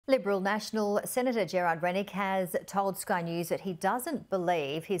Liberal National Senator Gerard Rennick has told Sky News that he doesn't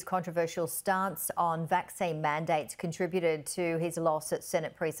believe his controversial stance on vaccine mandates contributed to his loss at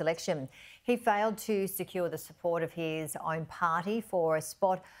Senate pre-selection. He failed to secure the support of his own party for a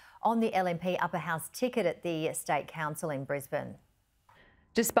spot on the LNP upper house ticket at the State Council in Brisbane.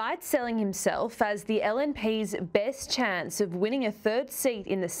 Despite selling himself as the LNP's best chance of winning a third seat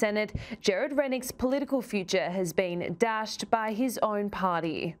in the Senate, Gerard Rennick's political future has been dashed by his own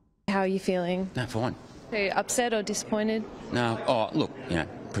party. How are you feeling? No, fine. Are you upset or disappointed? No, look,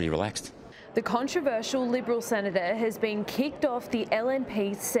 pretty relaxed. The controversial Liberal senator has been kicked off the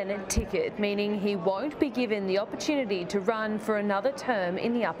LNP Senate ticket, meaning he won't be given the opportunity to run for another term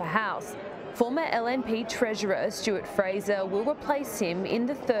in the upper house. Former LNP Treasurer Stuart Fraser will replace him in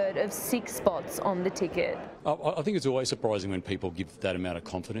the third of 6 spots on the ticket. I think it's always surprising when people give that amount of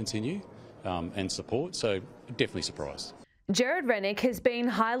confidence in you and support, so definitely surprised. Gerard Rennick has been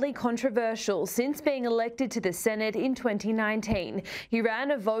highly controversial since being elected to the Senate in 2019. He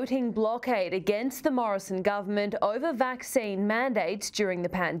ran a voting blockade against the Morrison government over vaccine mandates during the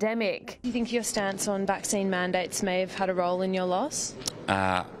pandemic. Do you think your stance on vaccine mandates may have had a role in your loss?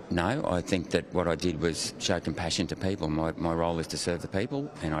 No, I think that what I did was show compassion to people. My role is to serve the people,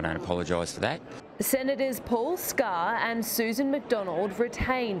 and I don't apologise for that. Senators Paul Scar and Susan McDonald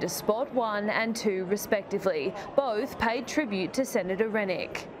retained spot 1 and 2 respectively. Both paid tribute to Senator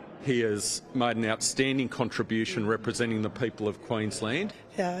Rennick. He has made an outstanding contribution representing the people of Queensland.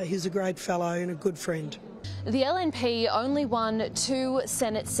 He's a great fellow and a good friend. The LNP only won 2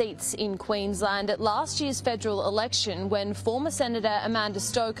 Senate seats in Queensland at last year's federal election when former Senator Amanda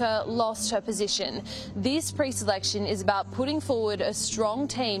Stoker lost her position. This pre-selection is about putting forward a strong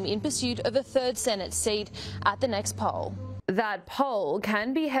team in pursuit of a 3rd Senate seat at the next poll. That poll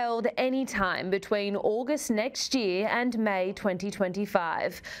can be held anytime between August next year and May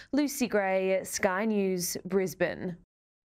 2025. Lucy Gray, Sky News, Brisbane.